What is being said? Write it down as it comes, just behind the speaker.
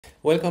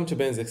Welcome to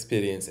Ben's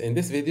Experience. In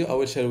this video, I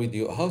will share with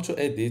you how to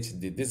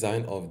edit the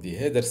design of the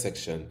header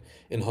section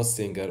in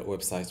Hostinger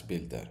Website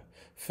Builder.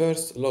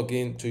 First, log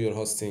in to your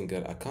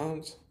Hostinger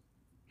account.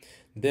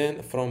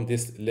 Then from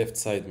this left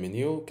side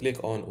menu,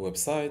 click on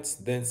Websites,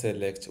 then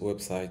select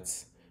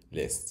Websites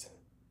List.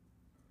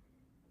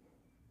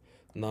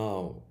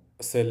 Now,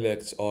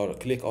 select or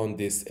click on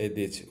this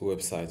Edit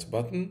Website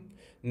button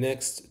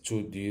next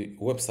to the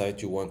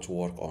website you want to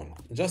work on.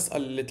 Just a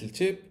little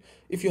tip,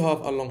 if you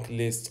have a long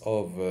list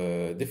of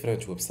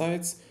different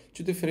websites,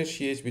 to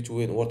differentiate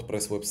between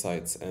WordPress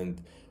websites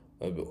and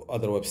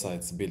other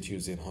websites built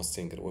using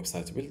Hostinger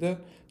Website Builder,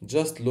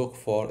 just look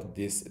for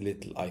these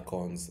little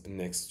icons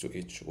next to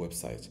each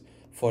website.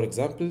 For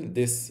example,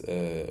 this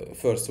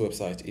first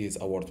website is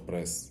a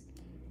WordPress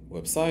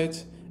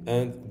website,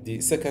 and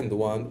the second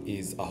one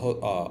is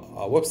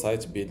a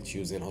website built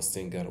using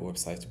Hostinger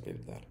Website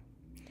Builder.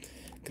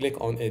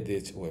 Click on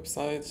Edit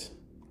Website.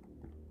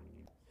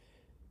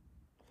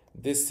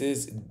 This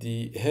is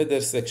the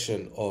header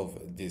section of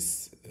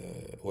this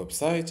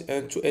website,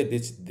 and to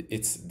edit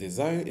its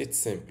design, it's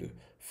simple.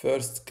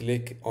 First,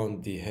 click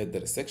on the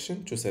header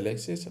section to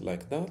select it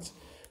like that.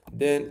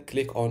 Then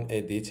click on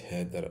Edit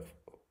Header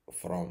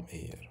from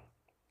here.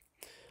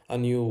 A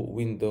new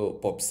window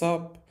pops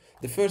up.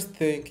 The first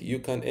thing you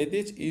can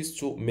edit is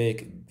to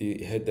make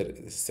the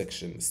header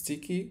section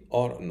sticky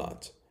or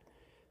not.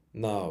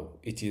 Now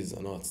it is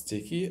not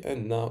sticky,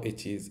 and now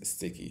it is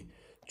sticky.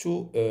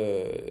 To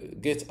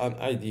get an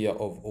idea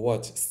of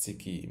what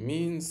sticky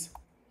means,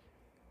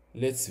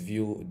 let's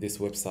view this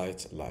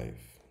website live.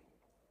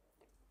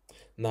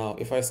 Now,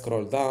 if I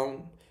scroll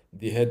down,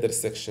 the header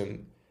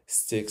section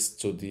sticks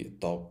to the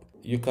top.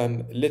 You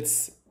can,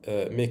 let's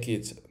make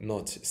it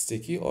not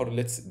sticky, or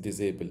let's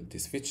disable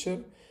this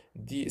feature.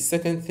 The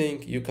second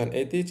thing you can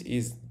edit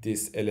is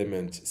this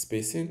element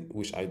spacing,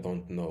 which I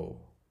don't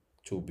know,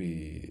 to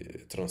be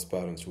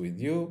transparent with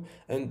you.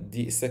 And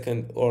the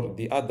second or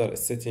the other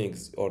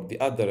settings or the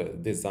other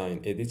design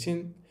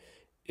editing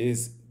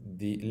is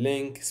the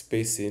link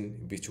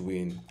spacing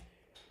between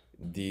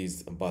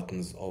these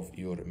buttons of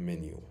your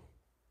menu.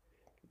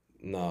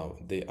 Now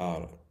they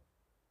are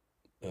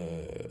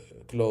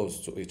close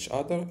to each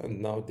other,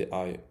 and now they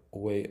are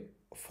away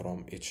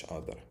from each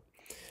other.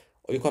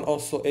 You can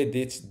also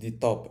edit the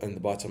top and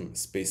bottom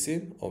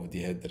spacing of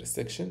the header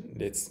section.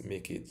 Let's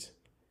make it,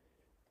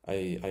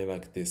 I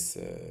like this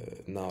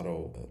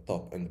narrow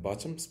top and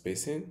bottom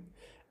spacing.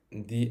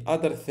 The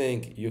other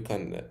thing you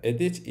can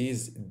edit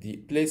is the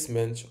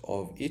placement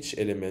of each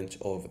element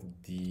of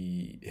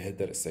the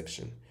header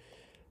section.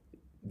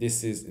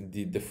 This is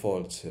the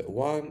default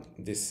one.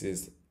 This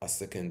is a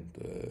second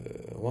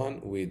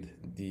one with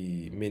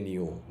the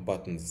menu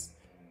buttons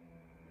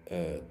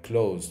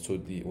close to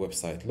the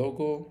website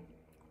logo.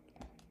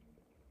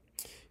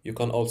 You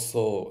can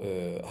also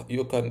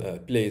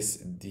place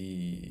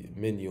the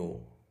menu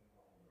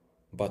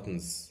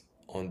buttons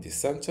on the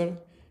center.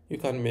 You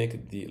can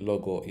make the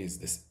logo is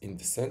this in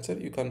the center.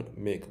 You can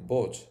make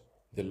both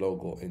the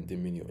logo and the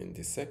menu in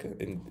the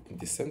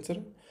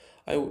center.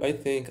 I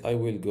think I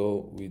will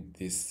go with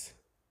this,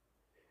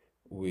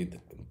 with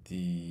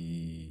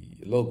the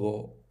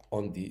logo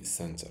on the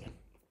center.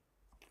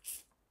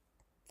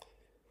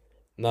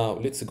 Now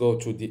let's go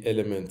to the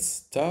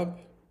Elements tab.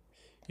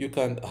 You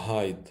can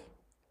hide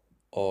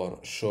or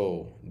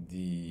show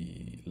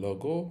the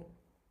logo.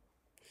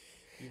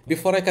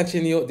 Before I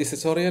continue this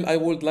tutorial, I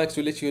would like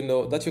to let you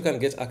know that you can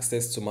get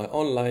access to my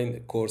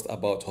online course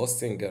about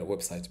Hostinger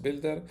Website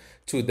Builder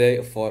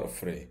today for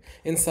free.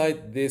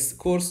 Inside this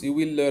course, you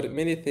will learn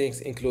many things,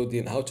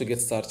 including how to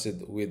get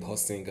started with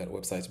Hostinger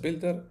Website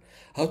Builder,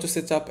 how to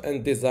set up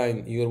and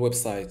design your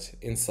website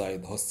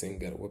inside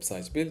Hostinger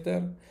Website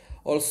Builder,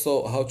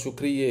 also how to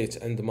create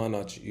and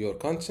manage your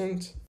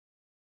content,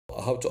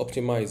 how to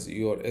optimize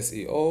your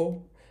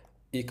SEO,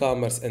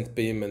 e-commerce and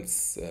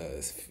payments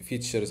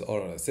features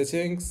or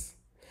settings,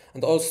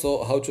 and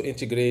also how to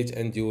integrate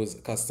and use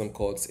custom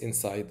codes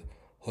inside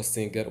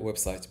Hostinger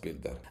Website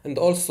Builder, and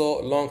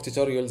also long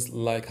tutorials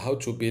like how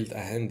to build a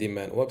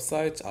handyman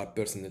website, a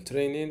personal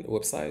training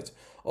website,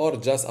 or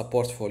just a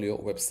portfolio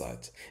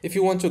website. If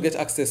you want to get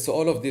access to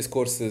all of these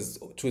courses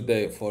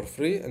today for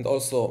free, and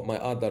also my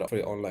other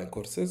free online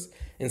courses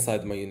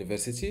inside my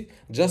university,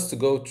 just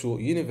go to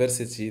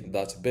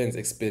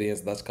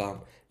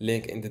university.bensexperience.com,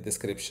 link in the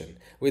description.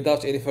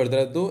 Without any further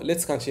ado,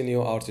 let's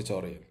continue our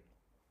tutorial.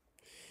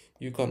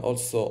 You can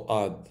also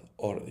add,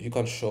 or you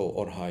can show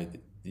or hide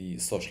the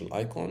social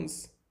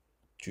icons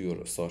to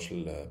your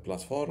social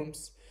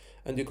platforms,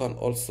 and you can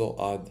also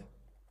add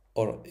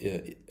or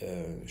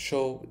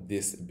show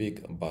this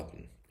big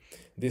button.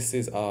 This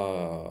is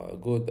a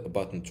good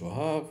button to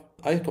have.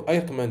 I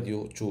recommend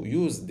you to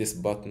use this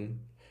button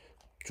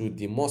to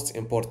the most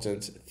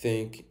important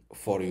thing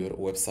for your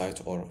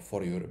website or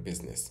for your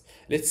business.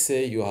 Let's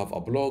say you have a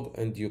blog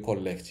and you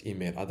collect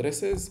email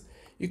addresses.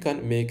 You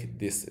can make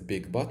this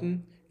big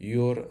button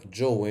your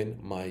join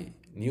my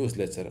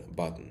newsletter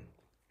button.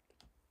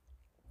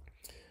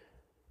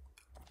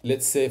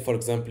 let's say, for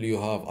example, you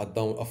have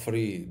a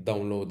free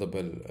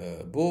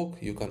downloadable book.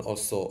 You can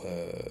also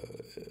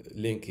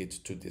link it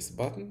to this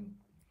button.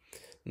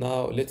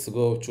 Now let's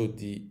go to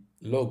the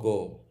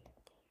logo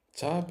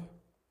tab.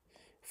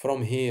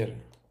 From here,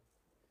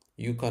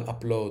 you can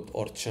upload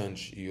or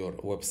change your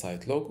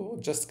website logo.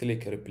 Just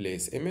click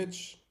replace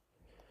image,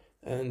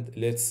 and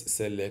let's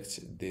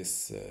select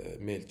this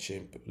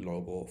MailChimp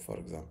logo, for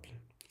example.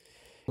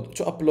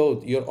 To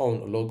upload your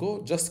own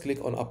logo, just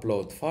click on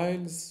upload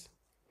files,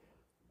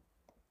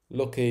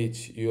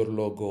 locate your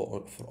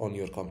logo on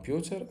your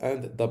computer,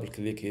 and double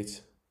click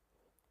it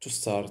to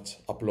start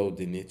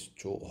uploading it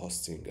to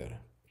Hostinger.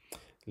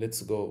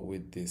 Let's go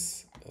with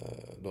this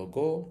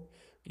logo.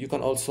 You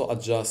can also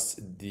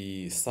adjust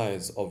the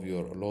size of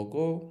your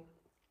logo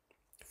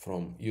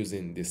from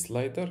using this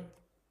slider.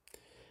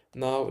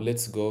 Now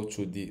let's go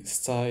to the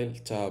style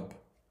tab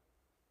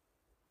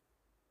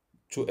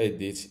to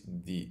edit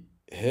the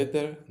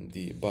header,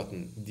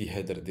 the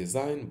header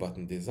design,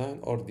 button design,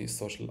 or the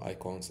social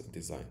icons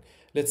design.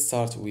 Let's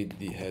start with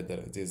the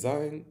header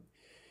design.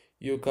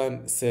 You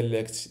can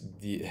select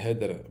the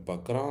header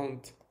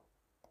background.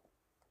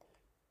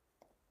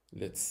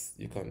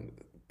 You can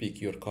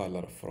pick your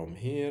color from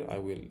here. I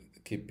will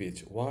keep it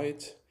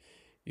white.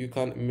 You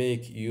can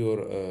make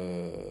your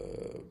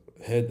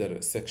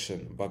header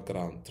section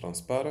background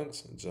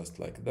transparent, just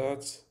like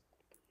that.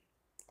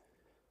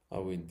 I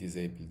will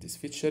disable this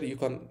feature. You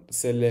can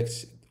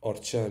select or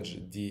change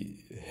the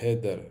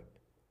header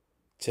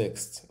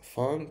text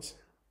font.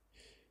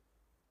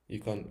 You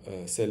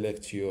can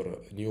select your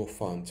new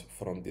font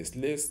from this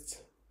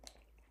list,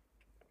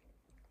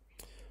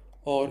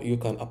 or you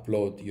can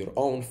upload your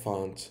own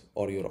font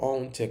or your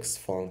own text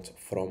font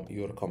from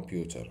your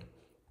computer.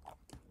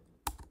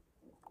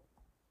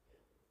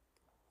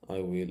 I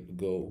will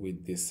go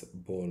with this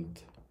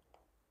bold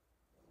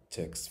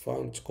text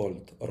font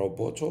called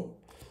Roboto.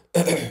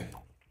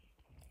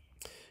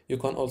 You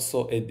can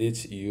also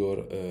edit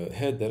your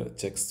header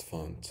text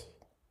font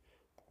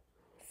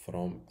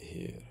from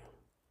here.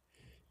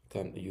 You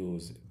can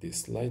use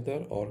this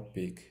slider or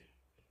pick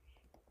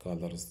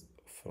colors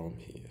from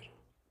here.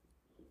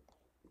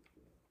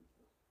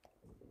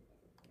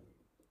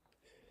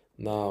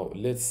 Now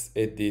let's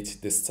edit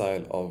the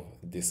style of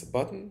this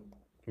button.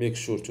 Make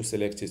sure to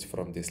select it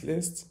from this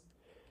list,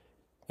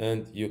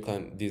 and you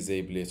can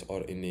disable it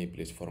or enable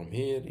it from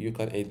here. You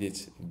can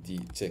edit the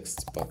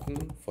text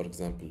button, for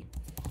example,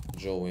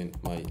 join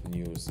my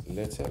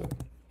newsletter,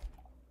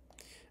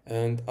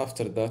 and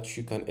after that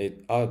you can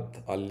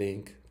add a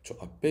link to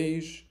a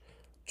page,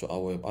 to a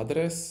web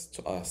address,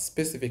 to a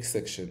specific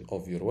section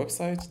of your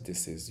website.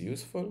 This is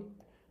useful.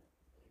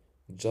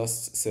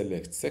 Just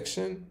select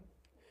section,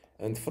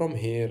 and from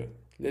here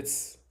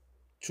let's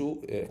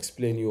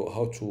explain you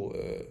how to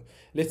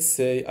let's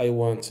say I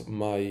want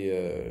my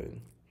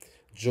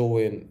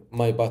join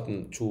my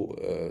button to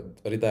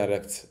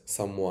redirect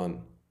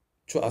someone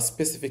to a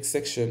specific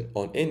section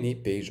on any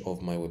page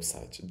of my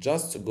website.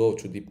 Just go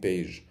to the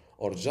page,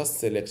 or just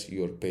select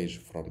your page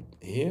from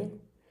here,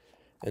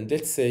 and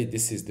let's say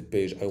this is the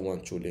page I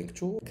want to link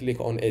to. Click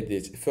on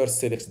edit. First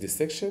select this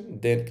section,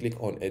 then click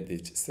on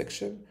edit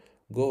section.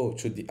 Go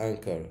to the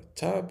anchor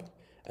tab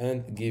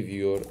and give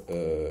your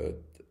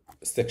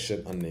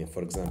section a name,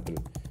 for example,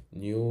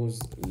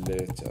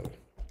 newsletter.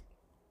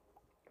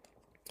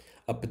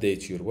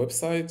 Update your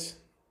website.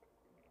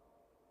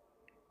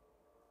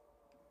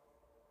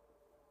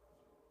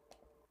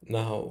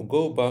 Now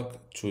go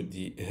back to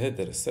the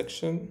header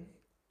section,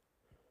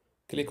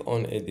 click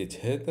on edit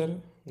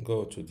header,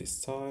 go to the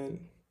style,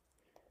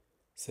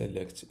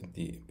 select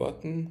the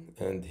button,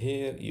 and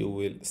here you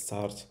will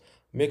start.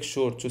 Make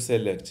sure to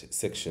select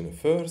section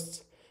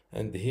first,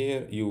 and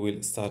here you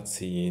will start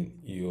seeing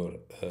your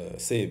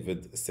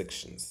saved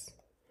sections.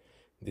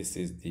 This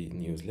is the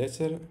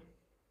newsletter.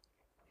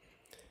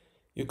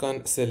 You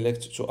can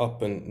select to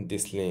open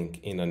this link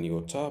in a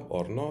new tab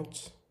or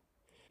not,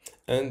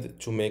 and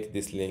to make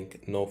this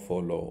link no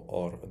follow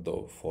or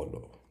do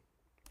follow.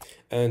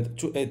 And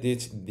to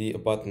edit the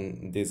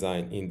button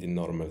design in the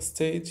normal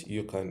state,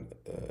 you can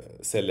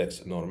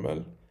select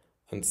normal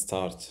and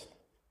start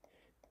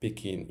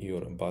picking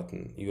your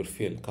button, your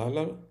fill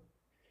color.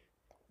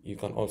 You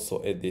can also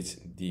edit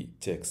the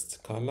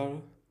text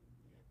color,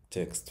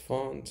 text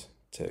font,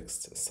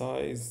 text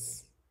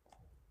size,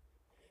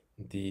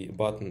 the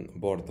button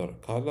border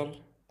color.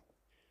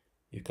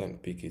 You can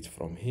pick it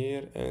from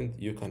here, and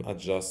you can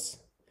adjust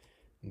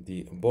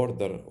the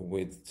border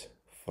width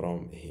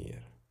from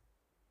here.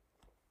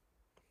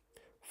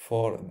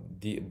 For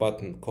the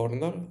button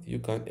corner, you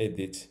can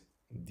edit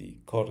the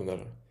corner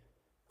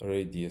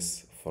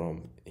radius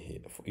from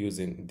here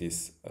using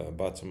this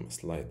bottom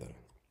slider.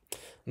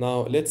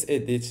 Now let's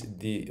edit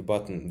the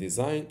button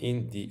design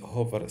in the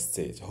hover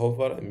state.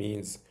 Hover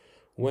means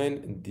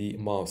when the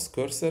mouse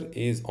cursor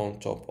is on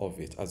top of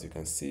it. As you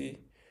can see,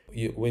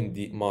 when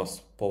the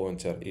mouse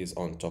pointer is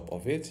on top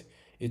of it,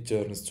 it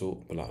turns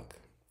to black.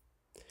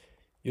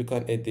 You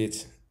can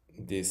edit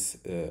this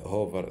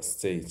hover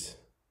state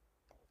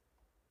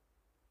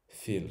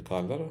fill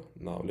color.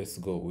 Now let's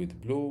go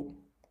with blue.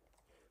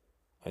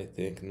 I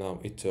think now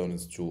it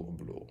turns to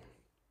blue.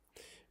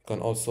 You can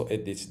also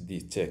edit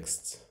the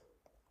text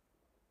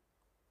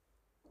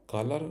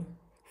color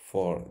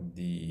for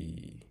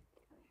the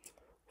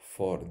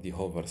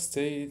hover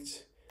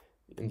stage,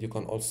 and you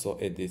can also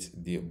edit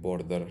the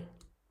border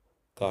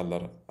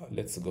color.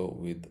 Let's go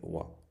with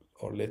one,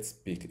 or let's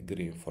pick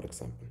green for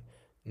example.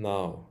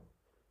 Now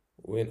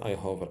when I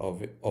hover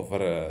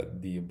over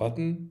the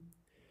button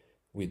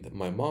with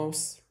my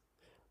mouse,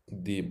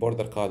 the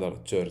border color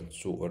turns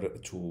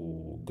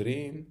to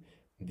green,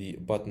 the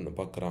button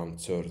background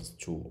turns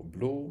to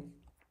blue,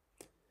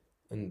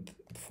 and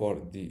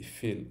for the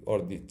fill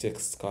or the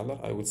text color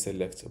I will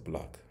select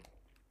black.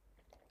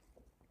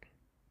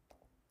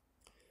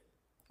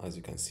 As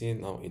you can see,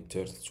 now it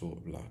turns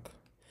to black.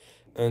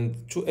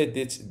 And to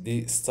edit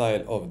the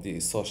style of the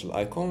social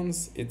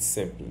icons, it's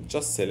simple.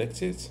 Just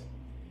select it,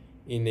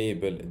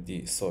 enable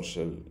the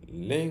social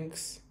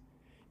links.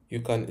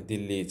 You can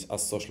delete a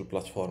social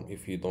platform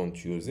if you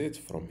don't use it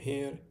from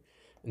here,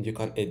 and you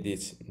can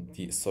edit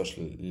the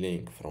social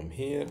link from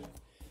here.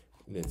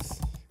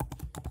 Let's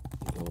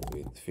go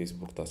with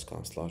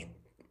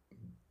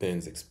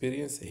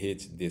facebook.com/bensexperience.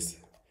 Hit this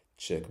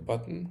check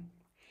button,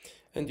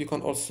 and you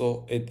can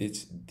also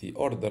edit the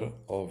order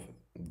of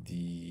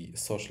the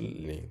social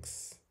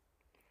links.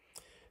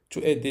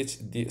 To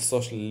edit the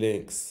social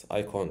links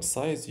icon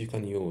size, you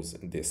can use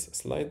this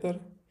slider,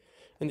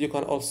 and you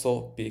can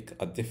also pick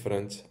a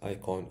different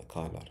icon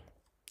color.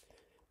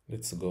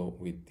 Let's go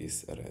with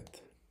this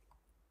red.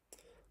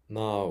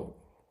 Now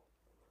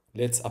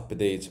let's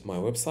update my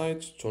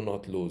website to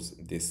not lose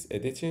this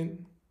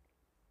editing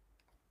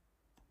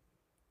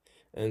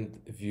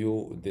and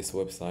view this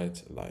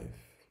website live.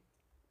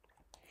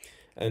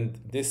 And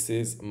this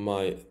is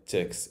my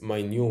text,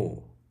 my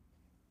new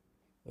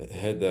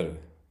header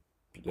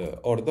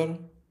order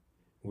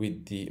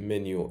with the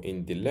menu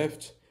in the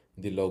left,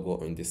 the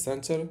logo in the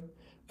center,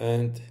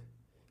 and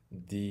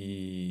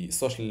the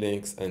social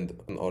links and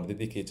or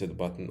dedicated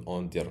button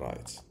on the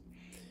right.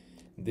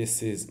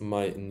 This is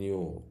my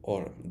new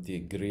or the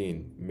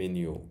green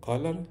menu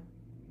color,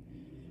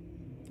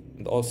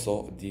 and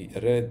also the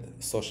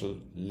red social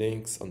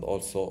links and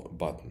also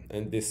button,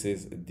 and this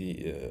is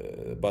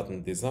the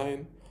button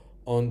design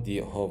on the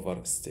hover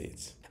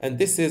stage. And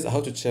this is how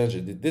to change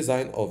the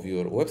design of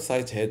your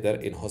website header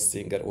in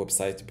Hostinger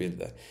Website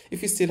Builder.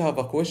 If you still have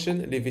a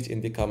question, leave it in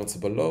the comments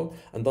below,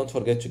 and don't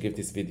forget to give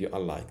this video a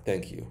like.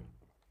 Thank you.